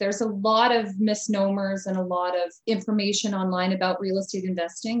there's a lot of misnomers and a lot of information online about real estate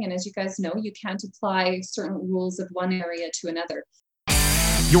investing. And as you guys know, you can't apply certain rules of one area to another.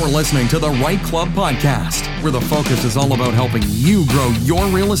 You're listening to the Right Club podcast, where the focus is all about helping you grow your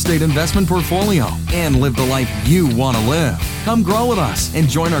real estate investment portfolio and live the life you want to live. Come grow with us and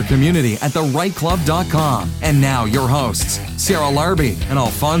join our community at therightclub.com. And now your hosts, Sarah Larby and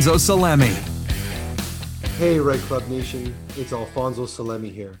Alfonso Salemi. Hey, Right Club Nation, it's Alfonso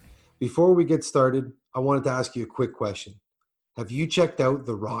Salemi here. Before we get started, I wanted to ask you a quick question. Have you checked out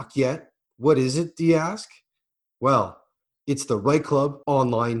The Rock yet? What is it, do you ask? Well, it's the Right Club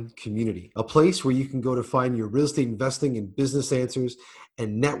online community, a place where you can go to find your real estate investing and business answers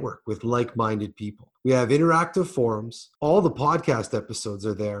and network with like-minded people. We have interactive forums, all the podcast episodes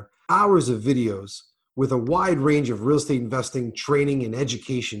are there, hours of videos with a wide range of real estate investing, training, and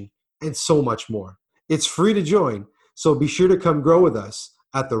education, and so much more. It's free to join, so be sure to come grow with us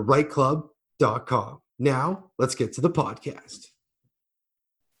at therightclub.com. Now, let's get to the podcast.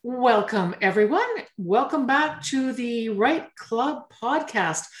 Welcome, everyone. Welcome back to the Right Club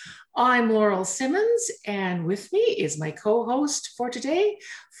podcast. I'm Laurel Simmons, and with me is my co-host for today,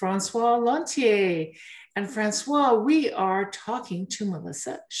 Francois Lantier. And Francois, we are talking to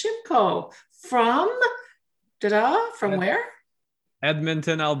Melissa Shipko from where?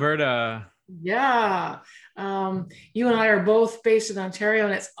 Edmonton, Alberta. Yeah. You and I are both based in Ontario,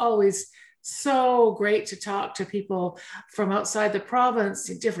 and it's always so great to talk to people from outside the province,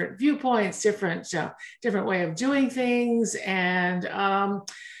 different viewpoints, different way of doing things. And,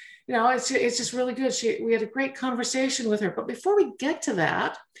 it's just really good. We had a great conversation with her. But before we get to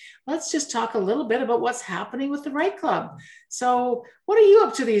that, let's just talk a little bit about what's happening with the Right Club. So what are you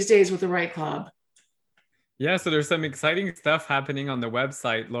up to these days with the Right Club? Yeah, so there's some exciting stuff happening on the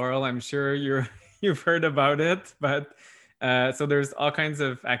website, Laurel. I'm sure you've heard about it, but so there's all kinds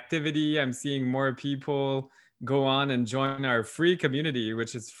of activity. I'm seeing more people go on and join our free community,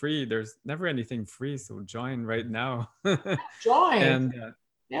 which is free. There's never anything free, so join right now. Join. And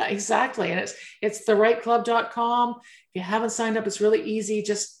yeah, exactly. And it's therightclub.com. If you haven't signed up, it's really easy.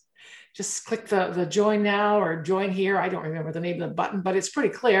 Just click the join now or join here. I don't remember the name of the button, but it's pretty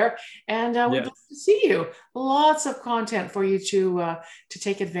clear. And we'd love to see you. Lots of content for you to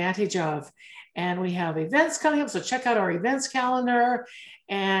take advantage of. And we have events coming up, so check out our events calendar.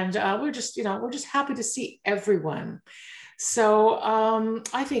 And we're just happy to see everyone. So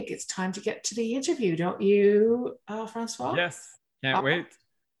I think it's time to get to the interview, don't you, Francois? Yes, can't wait.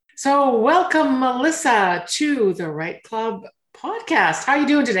 So welcome, Melissa, to the Right Club podcast. How are you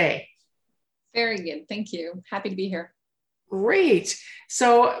doing today? Very good, thank you. Happy to be here. Great.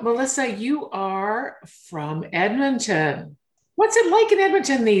 So Melissa, you are from Edmonton. What's it like in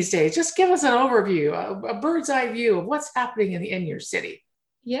Edmonton these days? Just give us an overview, a bird's eye view of what's happening in your city.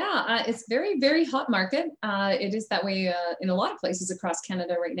 Yeah, it's very, very hot market. It is that way in a lot of places across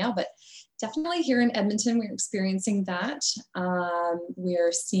Canada right now, but definitely here in Edmonton, we're experiencing that.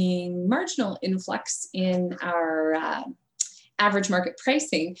 We're seeing marginal influx in our average market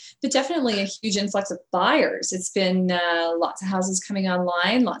pricing, but definitely a huge influx of buyers. It's been lots of houses coming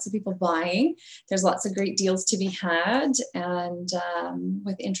online, lots of people buying. There's lots of great deals to be had. And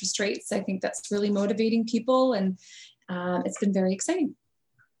with interest rates, I think that's really motivating people. And it's been very exciting.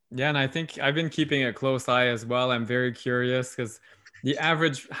 Yeah, and I think I've been keeping a close eye as well. I'm very curious because the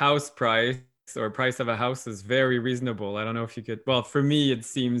average house price or price of a house is very reasonable. I don't know if you could, well, for me, it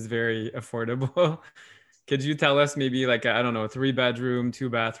seems very affordable. Could you tell us maybe like, I don't know, 3-bedroom,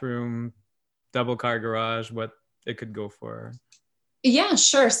 2-bathroom, double car garage, what it could go for? Yeah,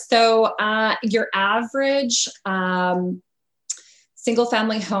 sure. So your average single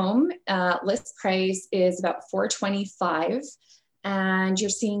family home list price is about $425,000. And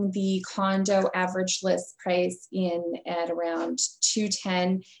you're seeing the condo average list price at around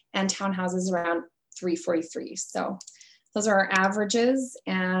 $210,000 and townhouses around $343,000. So those are our averages,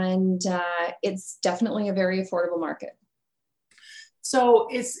 and it's definitely a very affordable market. So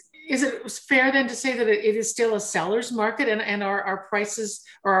is it fair then to say that it is still a seller's market, and our prices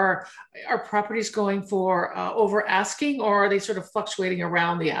or our properties going for over asking, or are they sort of fluctuating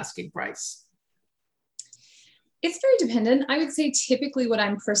around the asking price? It's very dependent. I would say typically what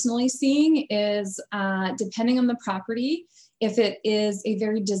I'm personally seeing is depending on the property, if it is a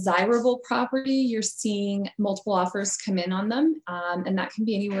very desirable property, you're seeing multiple offers come in on them. And that can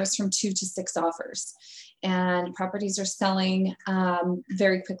be anywhere from 2 to 6 offers. And properties are selling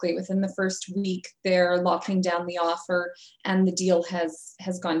very quickly. Within the first week, they're locking down the offer and the deal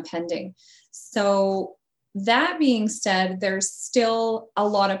has gone pending. So that being said, there's still a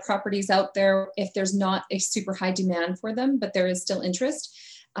lot of properties out there if there's not a super high demand for them, but there is still interest.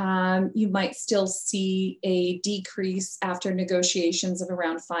 you might still see a decrease after negotiations of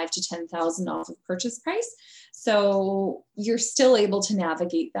around 5 to 10,000 off of purchase price. So you're still able to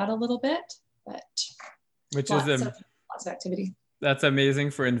navigate that a little bit, but lots of activity. That's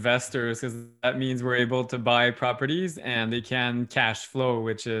amazing for investors, because that means we're able to buy properties and they can cash flow,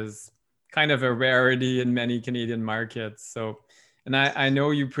 which is kind of a rarity in many Canadian markets. So, and I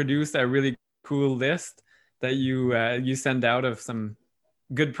know you produced a really cool list that you send out of some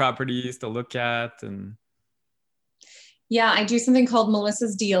good properties to look at. And yeah, I do something called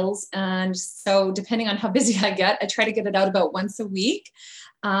Melissa's Deals. And so depending on how busy I get, I try to get it out about once a week.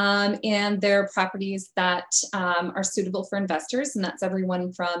 And they're properties that are suitable for investors. And that's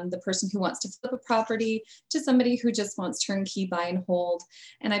everyone from the person who wants to flip a property to somebody who just wants turnkey buy and hold.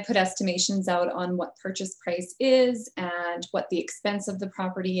 And I put estimations out on what purchase price is and what the expense of the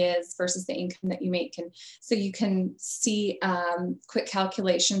property is versus the income that you make. And so you can see quick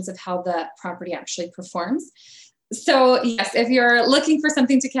calculations of how that property actually performs. So yes, if you're looking for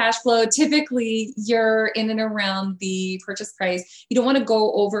something to cash flow, typically you're in and around the purchase price. You don't want to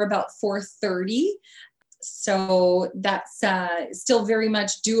go over about 430. So that's still very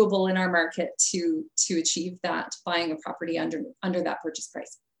much doable in our market to achieve that, buying a property under that purchase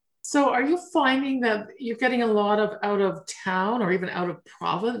price. So are you finding that you're getting a lot of out of town or even out of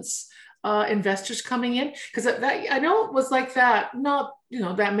province investors coming in? Because I know it was like that not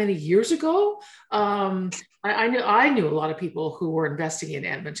that many years ago. I knew a lot of people who were investing in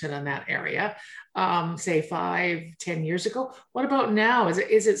Edmonton in that area, say 5-10 years ago. What about now?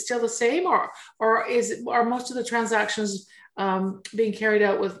 Is it still the same, or are most of the transactions being carried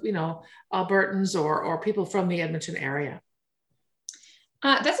out with Albertans or people from the Edmonton area?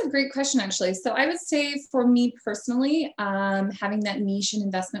 That's a great question, actually. So I would say for me personally, having that niche in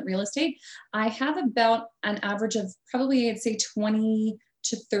investment real estate, I have about an average of probably, I'd say 20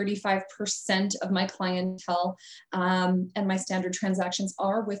 to 35% of my clientele and my standard transactions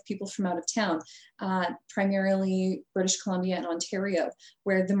are with people from out of town, primarily British Columbia and Ontario,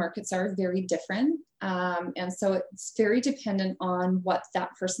 where the markets are very different. And so it's very dependent on what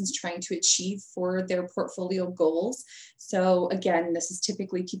that person's trying to achieve for their portfolio goals. So again, this is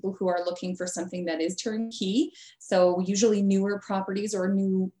typically people who are looking for something that is turnkey. So usually newer properties or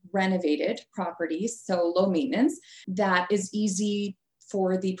new renovated properties, so low maintenance, that is easy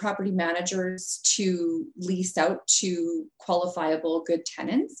for the property managers to lease out to qualifiable good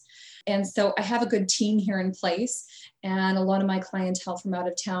tenants. And so I have a good team here in place, and a lot of my clientele from out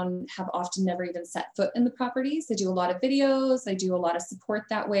of town have often never even set foot in the properties. I do a lot of videos, I do a lot of support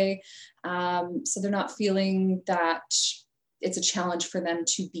that way. So they're not feeling that it's a challenge for them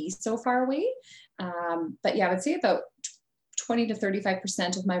to be so far away. But yeah, I would say about 20 to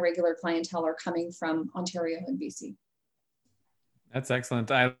 35% of my regular clientele are coming from Ontario and BC. that's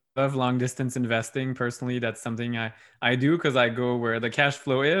excellent. I love long distance investing. Personally, that's something I do because I go where the cash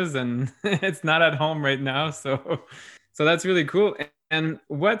flow is, and it's not at home right now. So that's really cool. And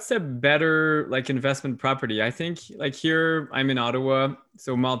what's a better investment property? I think here I'm in Ottawa,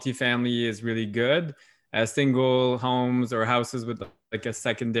 so multifamily is really good. Single homes or houses with a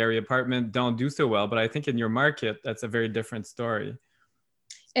secondary apartment don't do so well. But I think in your market, that's a very different story.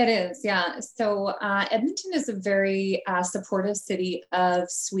 It is, yeah. So Edmonton is a very supportive city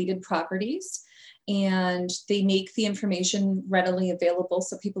of suited properties, and they make the information readily available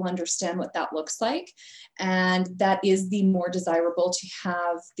so people understand what that looks like. And that is the more desirable, to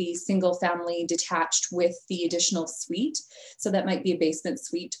have the single family detached with the additional suite. So that might be a basement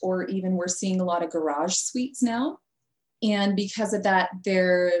suite, or even we're seeing a lot of garage suites now. And because of that,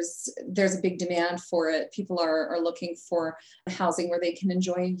 there's a big demand for it. People are looking for housing where they can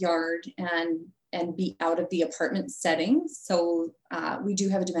enjoy a yard and be out of the apartment setting. So we do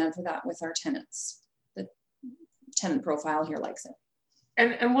have a demand for that with our tenants. The tenant profile here likes it.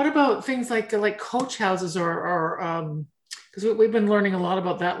 And what about things like coach houses or because we've been learning a lot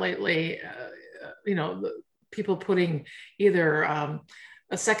about that lately. People putting either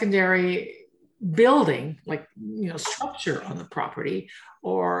a secondary building, structure on the property,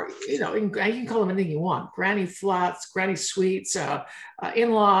 or you can call them anything you want: granny flats, granny suites,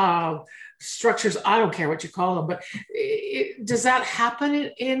 in-law structures. I don't care what you call them, but does that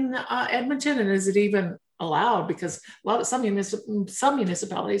happen in Edmonton, and is it even allowed? Because some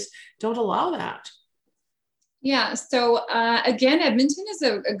municipalities don't allow that. Yeah, so again, Edmonton is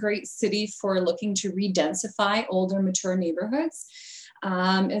a great city for looking to re-densify older, mature neighborhoods.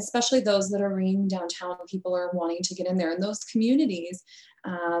 Especially those that are ringing downtown. People are wanting to get in there, and those communities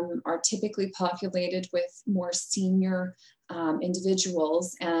are typically populated with more senior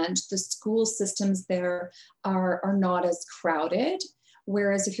individuals, and the school systems there are not as crowded,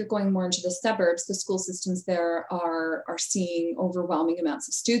 Whereas if you're going more into the suburbs, the school systems there are seeing overwhelming amounts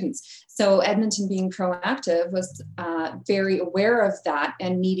of students. So Edmonton, being proactive, was very aware of that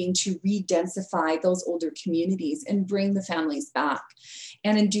and needing to re-densify those older communities and bring the families back.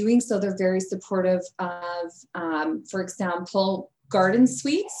 And in doing so, they're very supportive of, for example, garden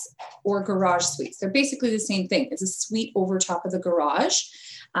suites or garage suites. They're basically the same thing. It's a suite over top of the garage.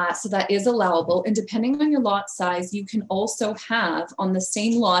 So that is allowable. And depending on your lot size, you can also have on the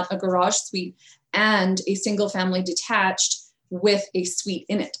same lot a garage suite and a single family detached with a suite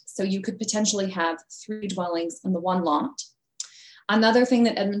in it. So you could potentially have 3 dwellings on the one lot. Another thing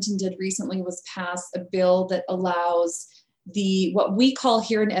that Edmonton did recently was pass a bill that allows what we call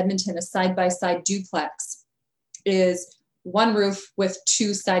here in Edmonton a side-by-side duplex, is one roof with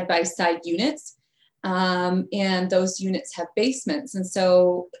 2 side-by-side units. And those units have basements. And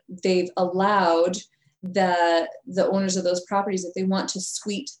so they've allowed the owners of those properties, if they want, to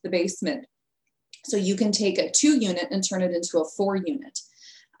suite the basement. So you can take a 2-unit and turn it into a 4-unit.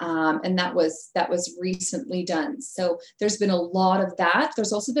 And that was recently done. So there's been a lot of that.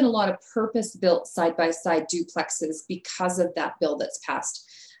 There's also been a lot of purpose-built side-by-side duplexes because of that bill that's passed.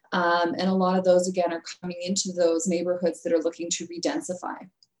 And a lot of those, again, are coming into those neighborhoods that are looking to re-densify.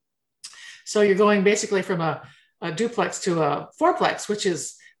 So you're going basically from a duplex to a fourplex, which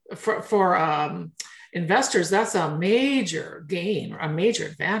is for investors, that's a major gain, a major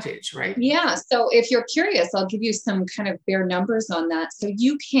advantage, right? Yeah. So if you're curious, I'll give you some kind of bare numbers on that. So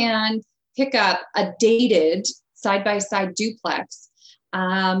you can pick up a dated side-by-side duplex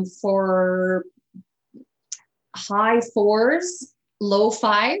for high 4s, low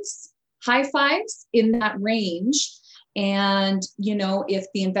 5s, high 5s, in that range. And, you know, if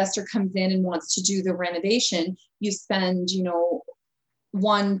the investor comes in and wants to do the renovation, you spend, you know,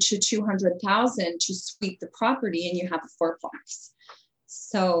 $100,000 to $200,000 to sweep the property and you have a fourplex.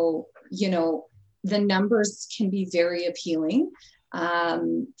 So, you know, the numbers can be very appealing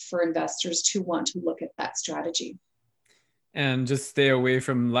for investors to want to look at that strategy. And just stay away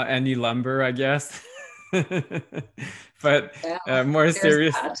from any lumber, I guess. But more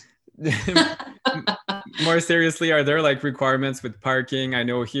serious. More seriously, are there like requirements with parking? I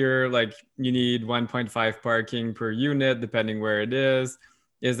know here, like, you need 1.5 parking per unit, depending where it is.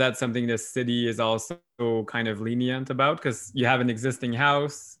 Is that something the city is also kind of lenient about? Because you have an existing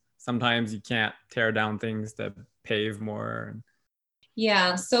house, sometimes you can't tear down things to pave more.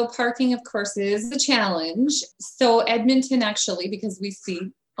 Yeah, so parking, of course, is a challenge. So Edmonton, actually, because we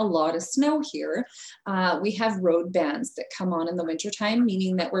see a lot of snow here, we have road bans that come on in the wintertime,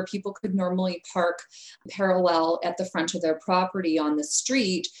 meaning that where people could normally park parallel at the front of their property on the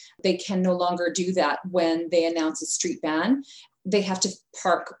street, they can no longer do that when they announce a street ban. They have to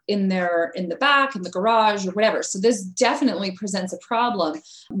park in the back, in the garage, or whatever. So this definitely presents a problem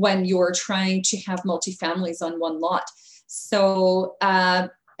when you're trying to have multifamilies on one lot. So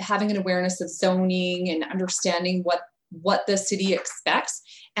having an awareness of zoning and understanding what the city expects,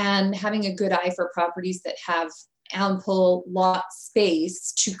 and having a good eye for properties that have ample lot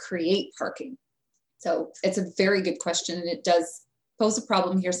space to create parking. So it's a very good question, and it does pose a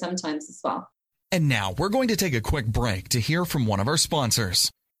problem here sometimes as well. And now we're going to take a quick break to hear from one of our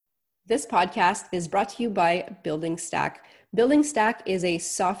sponsors. This podcast is brought to you by Building Stack. Building Stack is a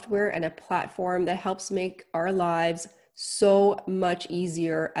software and a platform that helps make our lives so much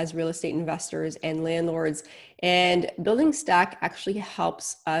easier as real estate investors and landlords. And Building Stack actually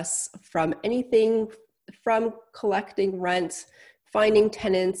helps us from anything from collecting rent, finding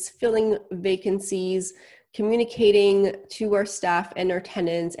tenants, filling vacancies, communicating to our staff and our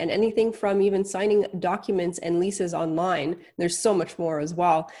tenants, and anything from even signing documents and leases online. There's so much more as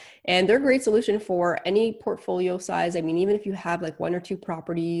well. And they're a great solution for any portfolio size. I mean, even if you have like 1 or 2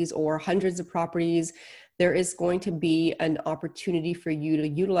 properties or hundreds of properties, there is going to be an opportunity for you to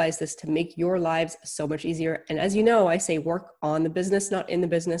utilize this to make your lives so much easier. And as you know, I say work on the business, not in the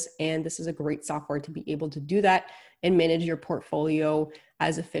business. And this is a great software to be able to do that and manage your portfolio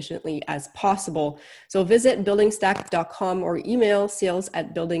as efficiently as possible. So visit buildingstack.com or email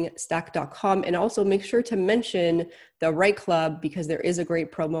sales@buildingstack.com. And also make sure to mention the Right Club, because there is a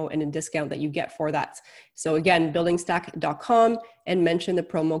great promo and a discount that you get for that. So again, buildingstack.com, and mention the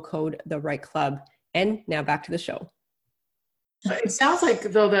promo code The Right Club. And now back to the show. It sounds like,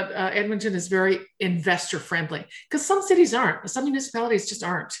 though, that Edmonton is very investor friendly, because some cities aren't. Some municipalities just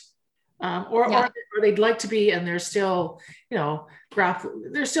aren't. Or they'd like to be, and they're still,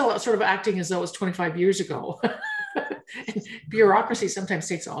 they're still sort of acting as though it was 25 years ago. bureaucracy sometimes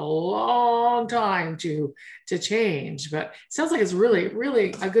takes a long time to change, but it sounds like it's really,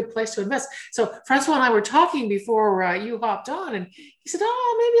 really a good place to invest. So Francois and I were talking before you hopped on, and he said,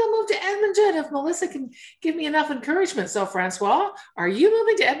 oh, maybe I'll move to Edmonton if Melissa can give me enough encouragement. So Francois, are you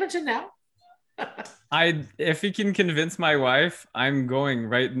moving to Edmonton now? If you can convince my wife, I'm going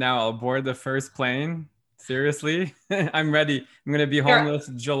right now. I'll board the first plane. Seriously, I'm ready. I'm going to be homeless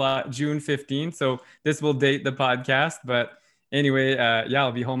June 15th. So this will date the podcast. But anyway,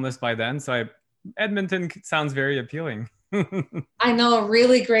 I'll be homeless by then. So Edmonton sounds very appealing. I know a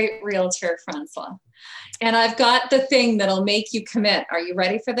really great realtor, Francois. And I've got the thing that'll make you commit. Are you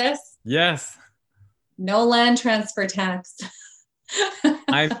ready for this? Yes. No land transfer tax.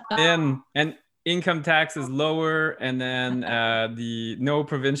 I'm in. And income tax is lower. And then the no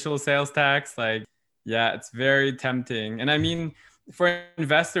provincial sales tax, yeah, it's very tempting. And I mean, for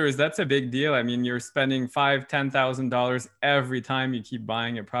investors, that's a big deal. I mean, you're spending $5,000-$10,000 every time you keep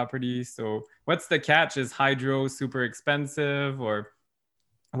buying a property. So what's the catch? Is hydro super expensive, or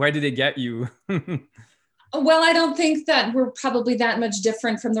where did they get you? Well, I don't think that we're probably that much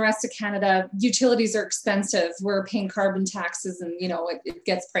different from the rest of Canada. Utilities are expensive. We're paying carbon taxes, and it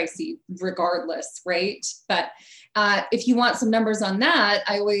gets pricey regardless, right? But if you want some numbers on that,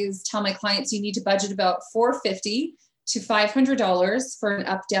 I always tell my clients you need to budget about $450 to $500 for an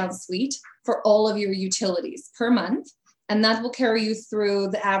up-down suite for all of your utilities per month, and that will carry you through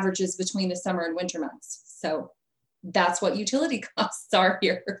the averages between the summer and winter months. So that's what utility costs are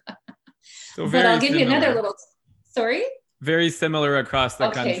here. So but I'll give you another little, sorry? Very similar across the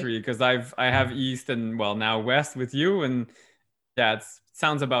country, because I have East and now West with you, and yeah, it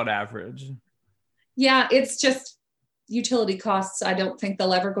sounds about average. Yeah, it's just utility costs. I don't think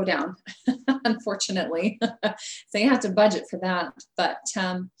they'll ever go down, unfortunately. So you have to budget for that. But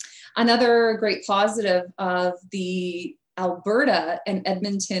another great positive of the Alberta and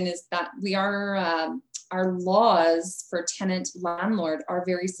Edmonton is that we are our laws for tenant landlord are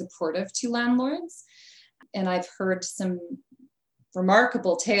very supportive to landlords. And I've heard some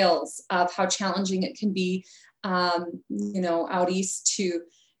remarkable tales of how challenging it can be, out east to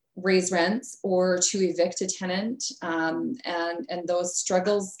raise rents or to evict a tenant. And those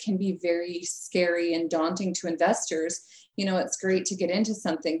struggles can be very scary and daunting to investors. It's great to get into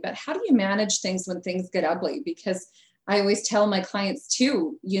something, but how do you manage things when things get ugly? Because I always tell my clients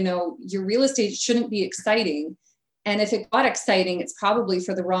too, your real estate shouldn't be exciting. And if it got exciting, it's probably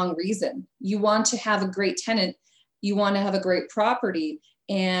for the wrong reason. You want to have a great tenant, you want to have a great property,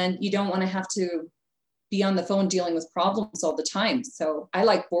 and you don't want to have to be on the phone dealing with problems all the time. So I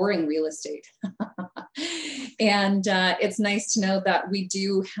like boring real estate. And it's nice to know that we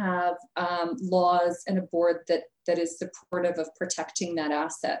do have laws and a board that is supportive of protecting that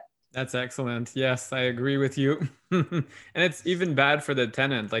asset. That's excellent. Yes, I agree with you. And it's even bad for the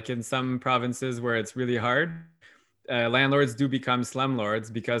tenant. Like in some provinces where it's really hard, landlords do become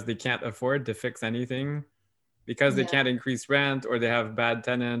slumlords because they can't afford to fix anything, because they can't increase rent, or they have bad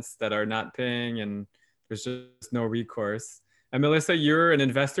tenants that are not paying, and there's just no recourse. And Melissa, you're an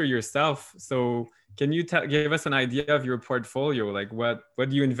investor yourself. So can you give us an idea of your portfolio? Like what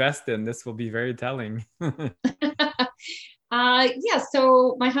do you invest in? This will be very telling.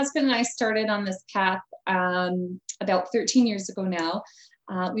 So my husband and I started on this path about 13 years ago now.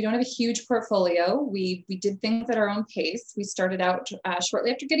 We don't have a huge portfolio. We did things at our own pace. We started out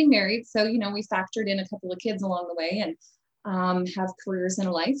shortly after getting married. So, we factored in a couple of kids along the way and have careers and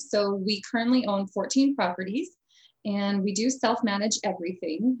a life. So we currently own 14 properties, and we do self-manage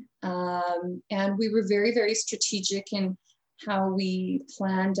everything. And we were very, very strategic in how we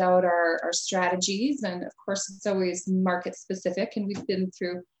planned out our strategies. And of course, it's always market specific. And we've been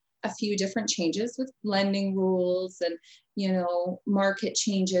through a few different changes with lending rules and, market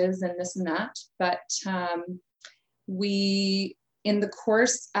changes and this and that. But in the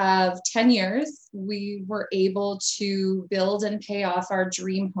course of 10 years, we were able to build and pay off our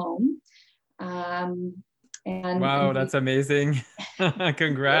dream home. Wow, that's amazing.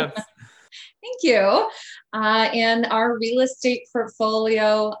 Congrats. Thank you. And our real estate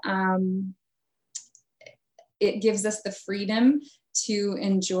portfolio, it gives us the freedom to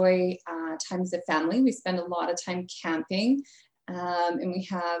enjoy times of family. We spend a lot of time camping, and we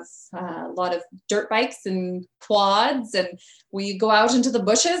have a lot of dirt bikes and quads, and we go out into the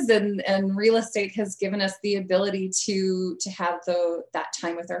bushes, and real estate has given us the ability to have that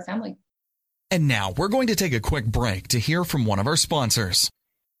time with our family. And now we're going to take a quick break to hear from one of our sponsors.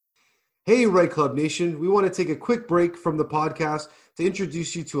 Hey, Right Club Nation. We want to take a quick break from the podcast to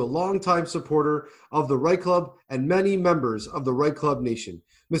introduce you to a longtime supporter of the Right Club and many members of the Right Club Nation,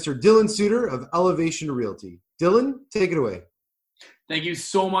 Mr. Dylan Suter of Elevation Realty. Dylan, take it away. Thank you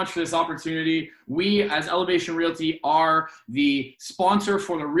so much for this opportunity. We, as Elevation Realty, are the sponsor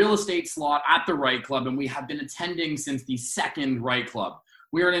for the real estate slot at the Right Club, and we have been attending since the second Right Club.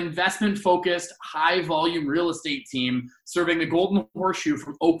 We are an investment-focused, high-volume real estate team serving the Golden Horseshoe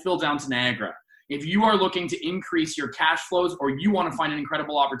from Oakville down to Niagara. If you are looking to increase your cash flows or you want to find an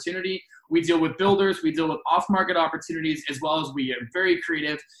incredible opportunity, we deal with builders, we deal with off-market opportunities, as well as we are very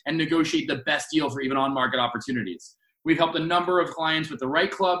creative and negotiate the best deal for even on-market opportunities. We've helped a number of clients with the Right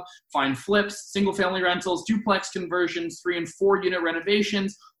Club find flips, single-family rentals, duplex conversions, 3 and 4 unit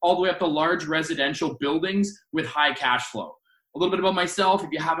renovations, all the way up to large residential buildings with high cash flow. A little bit about myself,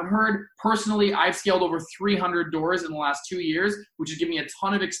 if you haven't heard, personally, I've scaled over 300 doors in the last 2 years, which has given me a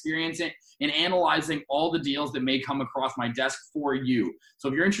ton of experience in analyzing all the deals that may come across my desk for you. So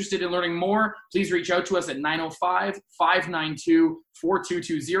if you're interested in learning more, please reach out to us at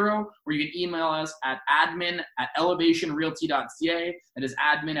 905-592-4220, or you can email us at admin@elevationrealty.ca. That is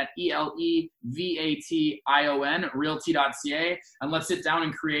admin@ELEVATION realty.ca. And let's sit down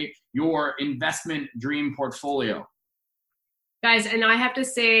and create your investment dream portfolio. Guys, and I have to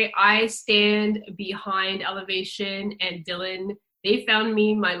say, I stand behind Elevation and Dylan. They found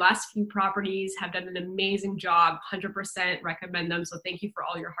me my last few properties, have done an amazing job, 100% recommend them. So thank you for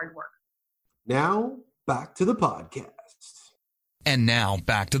all your hard work. Now, back to the podcast. And now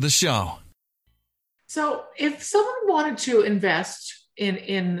back to the show. So if someone wanted to invest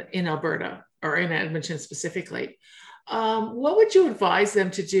in Alberta or in Edmonton specifically, what would you advise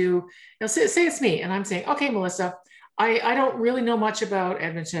them to do? Now, say it's me, and I'm saying, okay, Melissa, I don't really know much about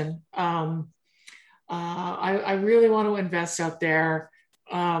Edmonton. I really want to invest out there,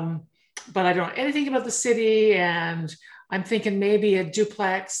 but I don't know anything about the city, and I'm thinking maybe a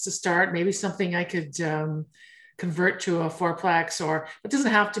duplex to start, maybe something I could convert to a fourplex, or it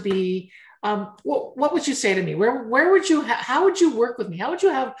doesn't have to be. What would you say to me? Where would you? How would you work with me? How would you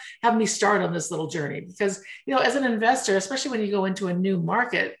have me start on this little journey? Because as an investor, especially when you go into a new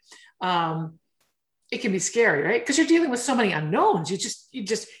market, it can be scary, right? Because you're dealing with so many unknowns. You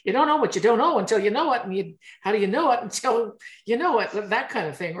don't know what you don't know until you know it. And how do you know it until you know it? That kind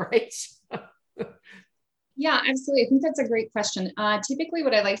of thing, right? Yeah, absolutely. I think that's a great question. Typically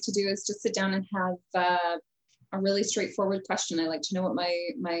what I like to do is just sit down and have a really straightforward question. I like to know what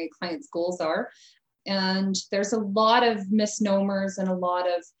my client's goals are. And there's a lot of misnomers and a lot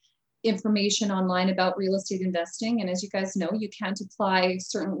of information online about real estate investing. And as you guys know, you can't apply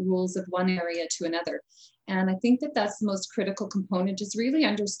certain rules of one area to another. And I think that that's the most critical component, is really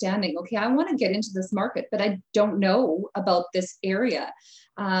understanding, okay, I want to get into this market, but I don't know about this area.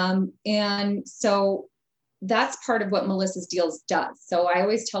 And so that's part of what Melissa's Deals does. So I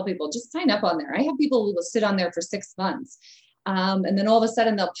always tell people, just sign up on there. I have people who will sit on there for 6 months. And then all of a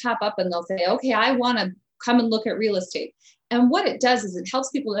sudden they'll pop up and they'll say, okay, I want to come and look at real estate. And what it does is it helps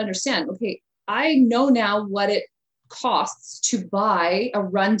people to understand, okay, I know now what it costs to buy a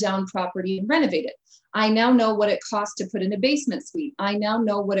rundown property and renovate it. I now know what it costs to put in a basement suite. I now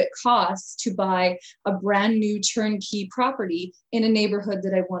know what it costs to buy a brand new turnkey property in a neighborhood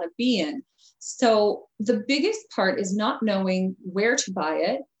that I want to be in. So the biggest part is not knowing where to buy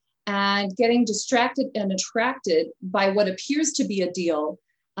it and getting distracted and attracted by what appears to be a deal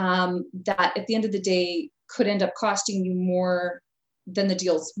that at the end of the day could end up costing you more than the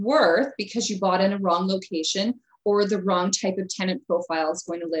deal's worth because you bought in a wrong location or the wrong type of tenant profile is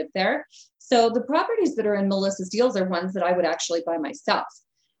going to live there. So the properties that are in Melissa's Deals are ones that I would actually buy myself.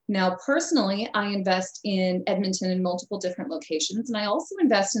 Now, personally, I invest in Edmonton in multiple different locations, and I also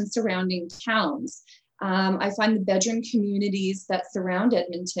invest in surrounding towns. I find the bedroom communities that surround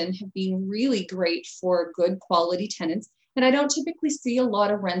Edmonton have been really great for good quality tenants, and I don't typically see a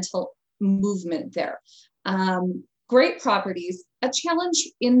lot of rental movement there. Great properties. A challenge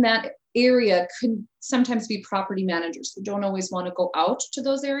in that area could sometimes be property managers who don't always want to go out to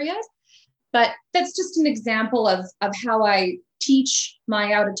those areas. But that's just an example of how I teach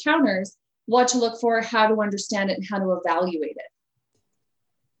my out-of-towners what to look for, how to understand it, and how to evaluate it.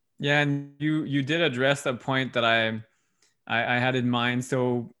 Yeah, and you did address a point that I had in mind.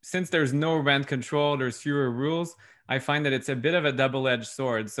 So since there's no rent control, there's fewer rules, I find that it's a bit of a double-edged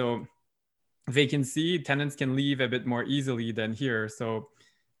sword. So vacancy, tenants can leave a bit more easily than here. So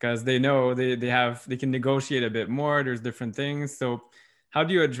because they know they can negotiate a bit more, there's different things. So how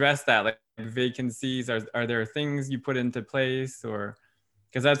do you address that? Like vacancies, are there things you put into place, or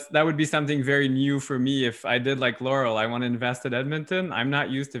because that would be something very new for me. If I did like Laurel, I want to invest at Edmonton, I'm not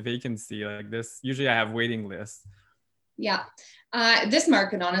used to vacancy like this. Usually I have waiting lists. Yeah. This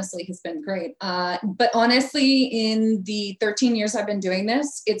market honestly has been great. But honestly, in the 13 years I've been doing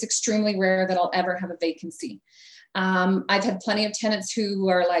this, it's extremely rare that I'll ever have a vacancy. I've had plenty of tenants who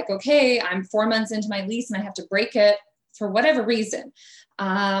are like, okay, I'm 4 months into my lease and I have to break it for whatever reason.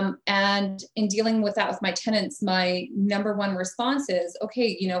 And in dealing with that with my tenants, my number one response is,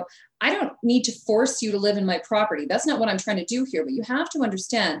 okay, I don't need to force you to live in my property. That's not what I'm trying to do here, but you have to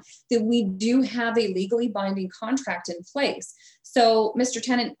understand that we do have a legally binding contract in place. So, Mr.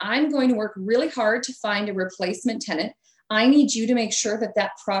 Tenant, I'm going to work really hard to find a replacement tenant. I need you to make sure that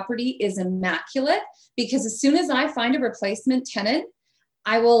that property is immaculate, because as soon as I find a replacement tenant,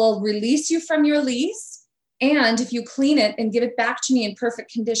 I will release you from your lease. And if you clean it and give it back to me in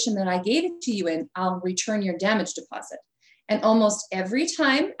perfect condition that I gave it to you in, I'll return your damage deposit. And almost every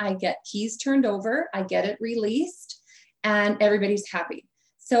time I get keys turned over, I get it released and everybody's happy.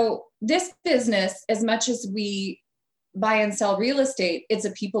 So this business, as much as we buy and sell real estate, it's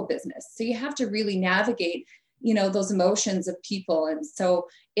a people business. So you have to really navigate, those emotions of people. And so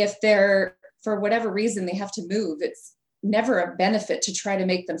if they're, for whatever reason, they have to move, it's never a benefit to try to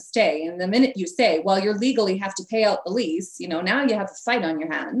make them stay. And the minute you say, well, you legally have to pay out the lease, now you have a fight on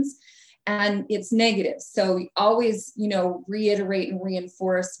your hands and it's negative. So we always, reiterate and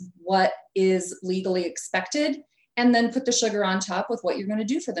reinforce what is legally expected and then put the sugar on top with what you're going to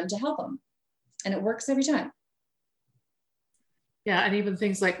do for them to help them. And it works every time. Yeah. And even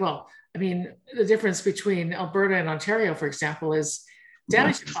things like, the difference between Alberta and Ontario, for example, is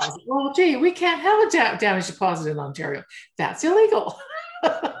damage deposit. Well, gee, we can't have a damage deposit in Ontario. That's illegal.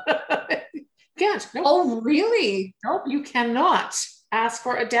 Can't. Nope. Oh, really? Nope, you cannot ask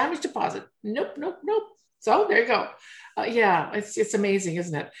for a damage deposit. Nope. So there you go. Yeah, it's amazing,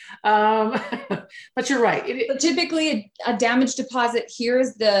 isn't it? But you're right. So typically, a damage deposit here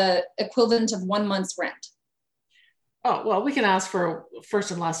is the equivalent of 1 month's rent. Oh, well, we can ask for first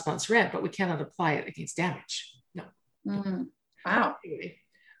and last month's rent, but we cannot apply it against damage. No. Mm-hmm. Wow.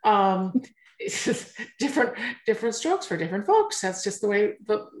 It's just different strokes for different folks. That's just the way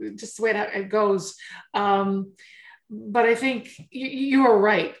it goes. But I think you are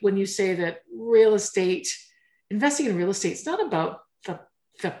right when you say that investing in real estate is not about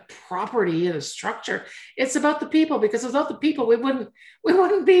the property or the structure. It's about the people, because without the people, we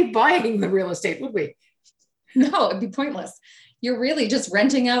wouldn't be buying the real estate, would we? No, it'd be pointless. You're really just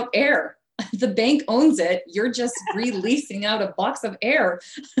renting out air. The bank owns it. You're just releasing out a box of air.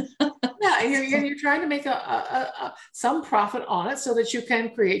 Yeah, and you're trying to make some profit on it so that you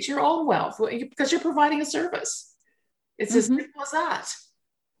can create your own wealth because you're providing a service. It's as simple as that.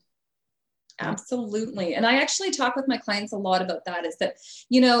 Absolutely. And I actually talk with my clients a lot about that, is that,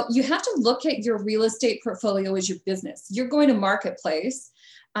 you have to look at your real estate portfolio as your business. You're going to marketplace.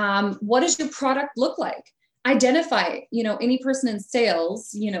 What does your product look like? Identify, any person in sales,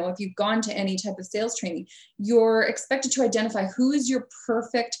 if you've gone to any type of sales training, you're expected to identify who is your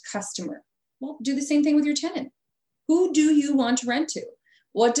perfect customer. Well, do the same thing with your tenant. Who do you want to rent to?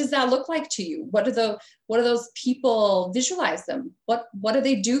 What does that look like to you? What do those people visualize them? What do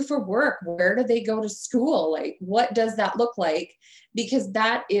they do for work? Where do they go to school? Like, what does that look like? Because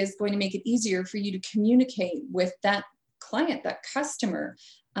that is going to make it easier for you to communicate with that client, that customer.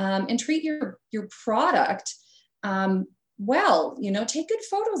 And treat your product well. Take good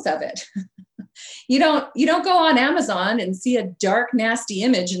photos of it. You don't go on Amazon and see a dark, nasty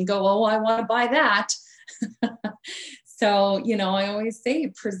image and go, oh, I want to buy that. So, I always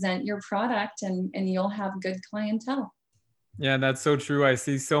say present your product and you'll have good clientele. Yeah, that's so true. I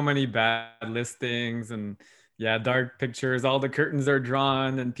see so many bad listings and dark pictures. All the curtains are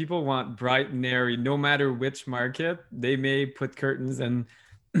drawn and people want bright and airy. No matter which market, they may put curtains and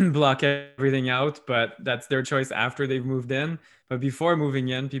block everything out, but that's their choice after they've moved in. But before moving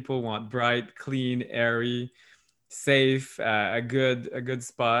in, people want bright, clean, airy, safe, a good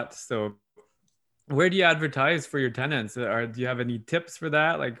spot. So where do you advertise for your tenants? Do you have any tips for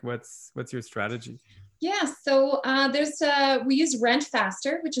that? Like what's your strategy? Yeah, so we use Rent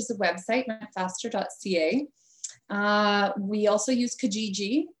Faster, which is a website, rentfaster.ca. We also use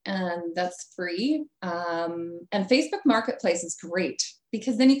Kijiji, and that's free. And Facebook Marketplace is great,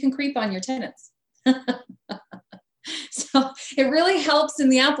 because then you can creep on your tenants. So it really helps in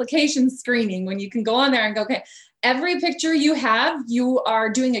the application screening when you can go on there and go, okay, every picture you have, you are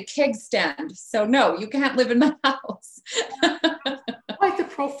doing a keg stand. So no, you can't live in my house. quite the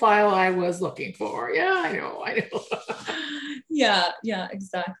profile I was looking for. Yeah, I know. Yeah,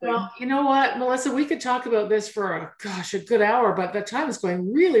 exactly. Well, you know what, Melissa, we could talk about this for a good hour, but the time is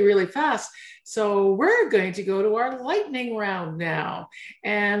going really, really fast. So we're going to go to our lightning round now.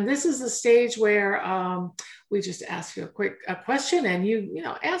 And this is the stage where we just ask you a question, and you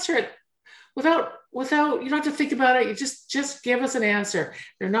answer it without you don't have to think about it. You just give us an answer.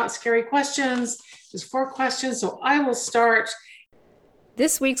 They're not scary questions. There's 4 questions. So I will start.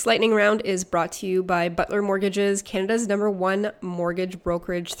 This week's lightning round is brought to you by Butler Mortgages, Canada's #1 mortgage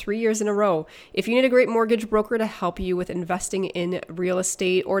brokerage 3 years in a row. If you need a great mortgage broker to help you with investing in real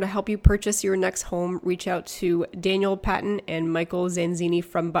estate or to help you purchase your next home, reach out to Daniel Patton and Michael Zanzini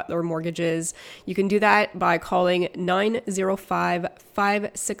from Butler Mortgages. You can do that by calling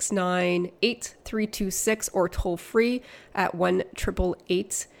 905-569-8326 or toll free at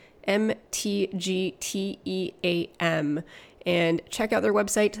 1-888-MTGTEAM. And check out their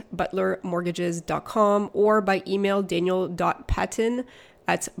website, butlermortgages.com, or by email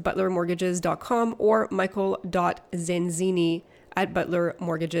daniel.patton@butlermortgages.com or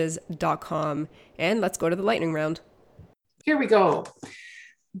michael.zanzini@butlermortgages.com. And let's go to the lightning round. Here we go.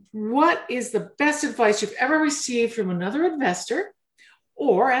 What is the best advice you've ever received from another investor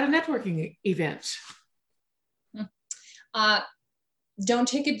or at a networking event? Don't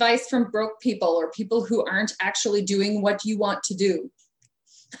take advice from broke people or people who aren't actually doing what you want to do.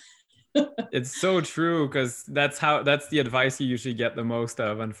 It's so true, because that's the advice you usually get the most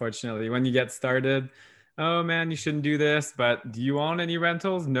of, unfortunately. When you get started, oh man, you shouldn't do this, but do you own any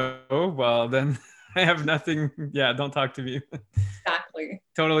rentals? No. Well, then I have nothing. Yeah, don't talk to me. Exactly.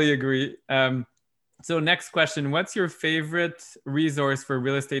 Totally agree. So next question, what's your favorite resource for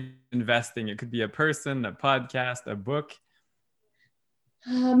real estate investing? It could be a person, a podcast, a book.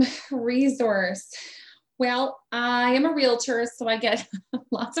 Resource. Well, I am a realtor, so I get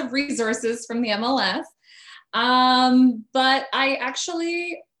lots of resources from the MLS. But I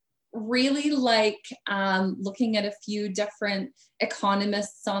actually really like looking at a few different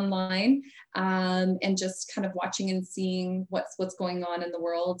economists online and just kind of watching and seeing what's going on in the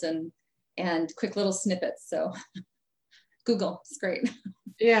world and quick little snippets. So Google is great.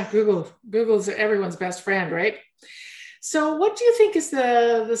 Yeah, Google's everyone's best friend, right? So what do you think is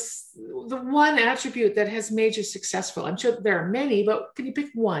the one attribute that has made you successful? I'm sure there are many, but can you pick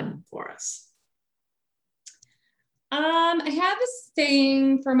one for us? I have a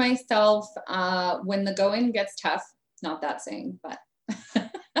saying for myself, when the going gets tough, not that saying, but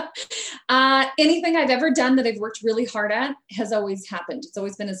anything I've ever done that I've worked really hard at has always happened. It's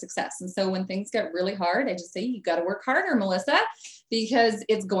always been a success. And so when things get really hard, I just say, you got to work harder, Melissa, because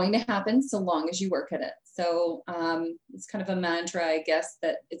it's going to happen so long as you work at it. So it's kind of a mantra, I guess,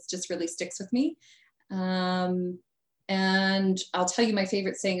 that it just really sticks with me. And I'll tell you my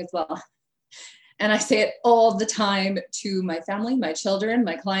favorite saying as well. And I say it all the time to my family, my children,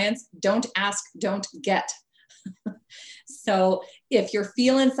 my clients: don't ask, don't get. So if you're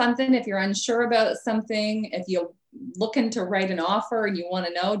feeling something, if you're unsure about something, if you're looking to write an offer and you want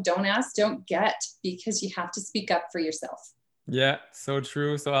to know, don't ask, don't get, because you have to speak up for yourself. Yeah, so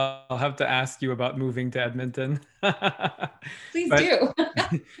true. So I'll have to ask you about moving to Edmonton. Please do.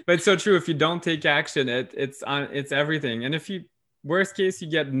 But it's so true. If you don't take action, it's everything. And if you, worst case, you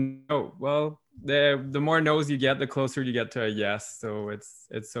get no, well, the more no's you get, the closer you get to a yes. So it's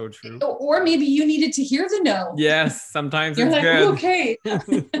so true. Or maybe you needed to hear the no. Yes, sometimes You're it's like, good. Okay.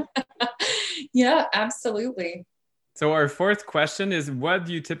 Yeah, absolutely. So our fourth question is, what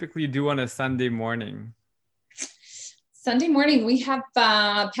do you typically do on a Sunday morning? Sunday morning, we have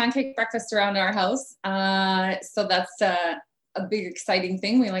pancake breakfast around our house. So that's a big, exciting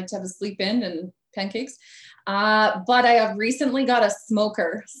thing. We like to have a sleep in and pancakes. But I have recently got a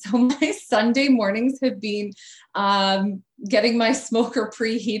smoker. So my Sunday mornings have been getting my smoker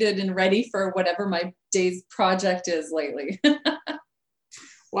preheated and ready for whatever my day's project is lately.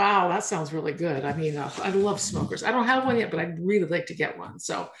 Wow, that sounds really good. I mean, I love smokers. I don't have one yet, but I'd really like to get one.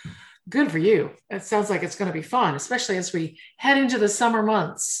 So good for you. It sounds like it's going to be fun, especially as we head into the summer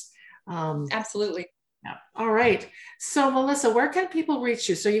months. Absolutely. Yeah. All right. So Melissa, where can people reach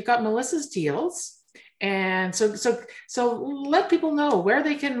you? So you've got Melissa's Deals. And so let people know where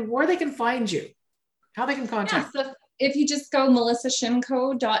they can find you, how they can contact. Yeah, so if you just go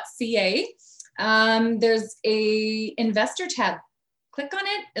melissashimco.ca, there's a investor tab. Click on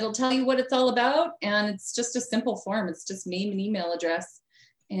it. It'll tell you what it's all about. And it's just a simple form. It's just name and email address.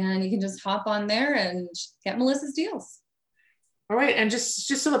 And you can just hop on there and get Melissa's Deals. All right, and just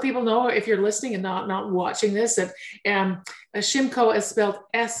so that people know, if you're listening and not watching this, that Shymco is spelled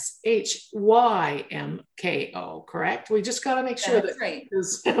Shymko, correct? We just got to make sure That's that, right.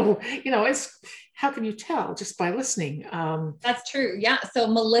 it's how can you tell just by listening? That's true. Yeah. So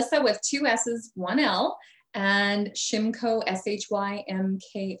Melissa with 2 S's, 1 L, and Shymko,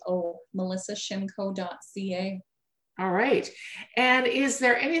 Shymko, melissashymko.ca. All right. And is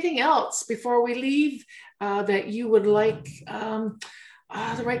there anything else before we leave that you would like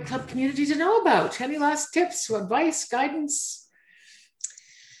the Right Club community to know about? Any last tips, advice, guidance?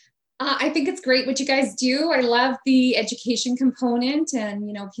 I think it's great what you guys do. I love the education component,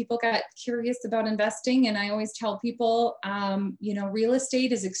 and people got curious about investing, and I always tell people, real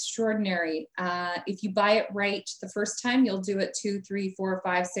estate is extraordinary. If you buy it right the first time, you'll do it 2, 3, 4,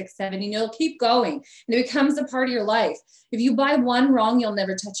 5, 6, 7, and you'll keep going, and it becomes a part of your life. If you buy one wrong, you'll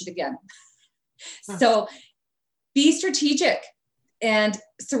never touch it again. So be strategic and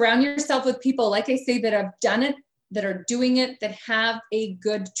surround yourself with people, like I say, that have done it, that are doing it, that have a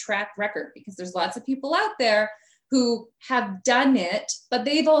good track record, because there's lots of people out there who have done it, but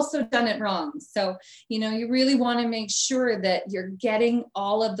they've also done it wrong. So, you really want to make sure that you're getting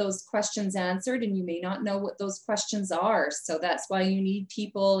all of those questions answered, and you may not know what those questions are. So that's why you need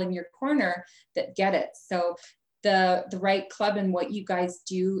people in your corner that get it. So the Right Club and what you guys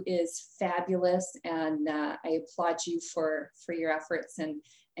do is fabulous. And I applaud you for your efforts and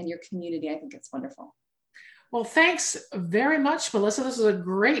your community. I think it's wonderful. Well, thanks very much, Melissa. This was a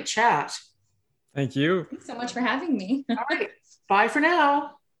great chat. Thank you. Thanks so much for having me. All right. Bye for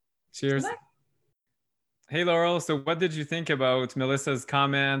now. Cheers. Bye. Hey, Laurel. So what did you think about Melissa's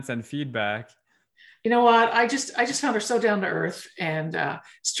comments and feedback? You know what? I just found her so down to earth and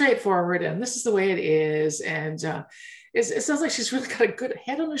straightforward, and this is the way it is. And it sounds like she's really got a good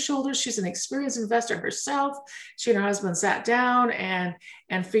head on her shoulders. She's an experienced investor herself. She and her husband sat down and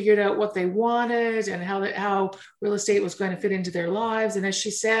figured out what they wanted and how real estate was going to fit into their lives. And as she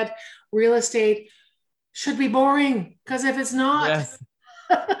said, real estate should be boring, because if it's not, yes.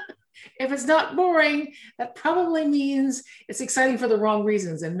 if it's not boring, that probably means it's exciting for the wrong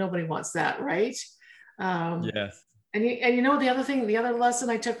reasons, and nobody wants that, right? Yes. And the other thing, the other lesson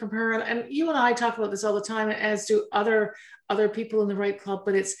I took from her, and you and I talk about this all the time, as do other people in the Right Club,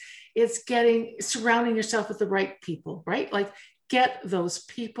 but it's surrounding yourself with the right people, right? Like, get those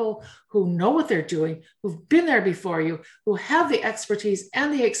people who know what they're doing, who've been there before you, who have the expertise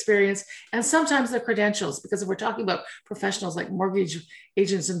and the experience, and sometimes the credentials, because if we're talking about professionals like mortgage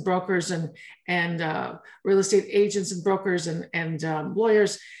agents and brokers and real estate agents and brokers and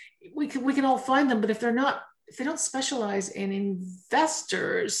lawyers, we can all find them, but if they don't specialize in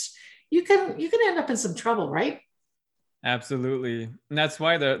investors, you can end up in some trouble, right? Absolutely. And that's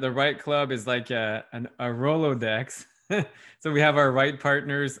why the Right Club is like a Rolodex. So we have our right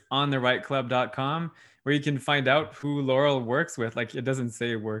partners on the rightclub.com, where you can find out who Laurel works with. Like, it doesn't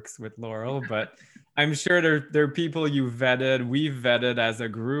say works with Laurel, but I'm sure there are people you vetted, we've vetted as a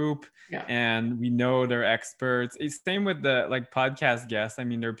group. Yeah. And we know they're experts. It's same with the podcast guests. I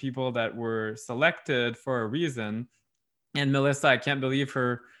mean, there are people that were selected for a reason. And Melissa, I can't believe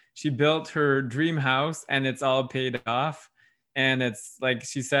she built her dream house and it's all paid off. And it's like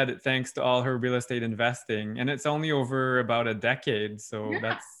she said, thanks to all her real estate investing. And it's only over about a decade. So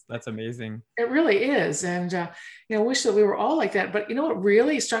yeah. That's amazing. It really is. And, I wish that we were all like that. But what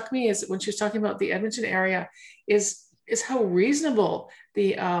really struck me is when she was talking about the Edmonton area is how reasonable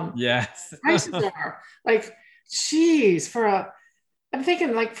the yes. prices are. Like, geez, I'm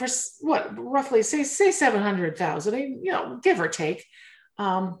thinking like for what, roughly say 700,000, give or take.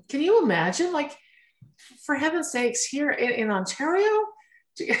 Can you imagine, like, for heaven's sakes, here in Ontario,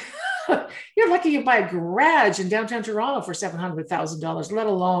 you're lucky you buy a garage in downtown Toronto for $700,000, let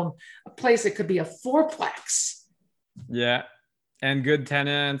alone a place that could be a fourplex. Yeah. And good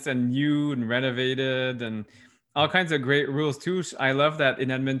tenants and new and renovated and all kinds of great rules too. I love that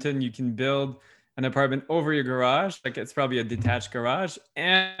in Edmonton, you can build an apartment over your garage. Like, it's probably a detached garage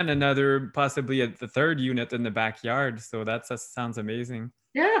and another, possibly the third unit in the backyard. So that sounds amazing.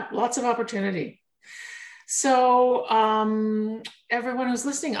 Yeah. Lots of opportunity. So everyone who's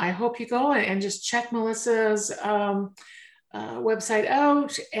listening, I hope you go and just check Melissa's website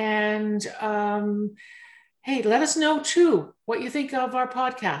out. And hey, let us know too what you think of our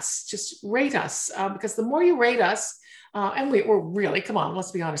podcasts. Just rate us, because the more you rate us, and we're really, come on,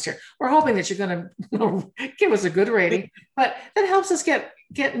 let's be honest here. We're hoping that you're going to give us a good rating, but that helps us get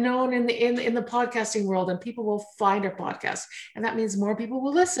get known in the podcasting world, and people will find our podcast, and that means more people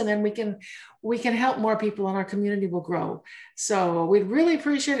will listen, and we can help more people, and our community will grow. So we'd really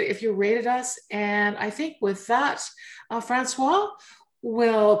appreciate it if you rated us. And I think with that, Francois,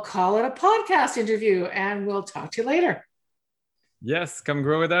 we'll call it a podcast interview, and we'll talk to you later. Yes, come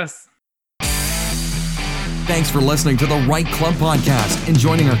grow with us. Thanks for listening to the Right Club Podcast and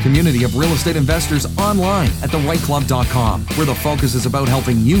joining our community of real estate investors online at therightclub.com, where the focus is about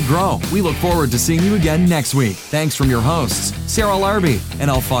helping you grow. We look forward to seeing you again next week. Thanks from your hosts, Sarah Larby and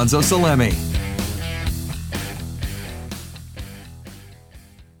Alfonso Salemi.